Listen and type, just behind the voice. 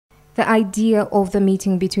The idea of the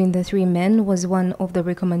meeting between the three men was one of the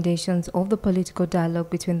recommendations of the political dialogue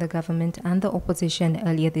between the government and the opposition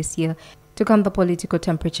earlier this year to calm the political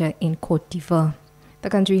temperature in Côte d'Ivoire. The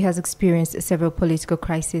country has experienced several political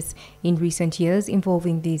crises in recent years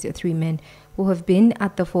involving these three men who have been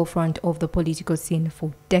at the forefront of the political scene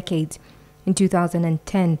for decades. In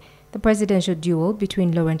 2010, the presidential duel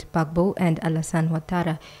between Laurent Gbagbo and Alassane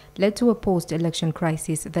Ouattara led to a post-election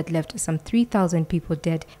crisis that left some 3,000 people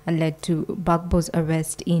dead and led to Gbagbo's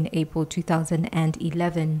arrest in April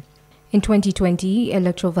 2011. In 2020,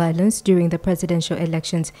 electoral violence during the presidential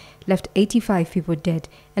elections left 85 people dead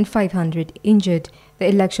and 500 injured. The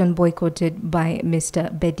election boycotted by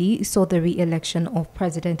Mr. Bédié saw the re-election of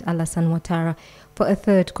President Alassane Ouattara for a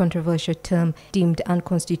third controversial term deemed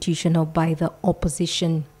unconstitutional by the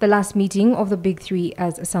opposition. The last meeting of the Big Three,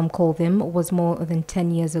 as some call them, was more than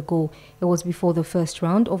 10 years ago. It was before the first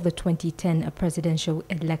round of the 2010 presidential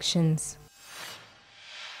elections.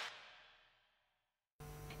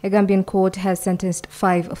 A Gambian court has sentenced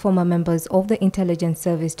 5 former members of the intelligence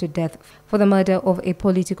service to death for the murder of a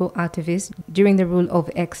political activist during the rule of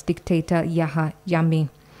ex-dictator Yahya Jammeh.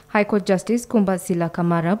 High Court Justice Kumba Sila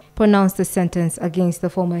Kamara pronounced the sentence against the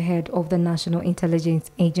former head of the National Intelligence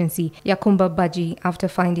Agency, Yakumba Badji, after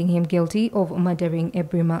finding him guilty of murdering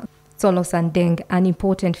Ebrima Solo Sandeng, an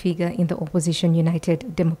important figure in the opposition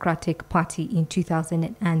United Democratic Party in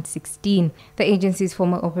 2016. The agency's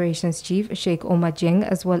former operations chief, Sheikh Omar Jeng,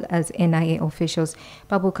 as well as NIA officials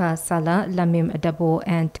Babukar Salah, Lamim Dabo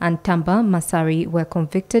and Antamba Masari were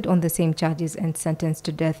convicted on the same charges and sentenced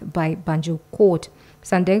to death by Banjul Court.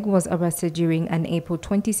 Sandeng was arrested during an April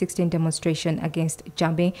 2016 demonstration against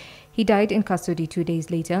Jammeh. He died in custody 2 days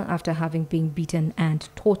later after having been beaten and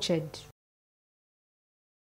tortured.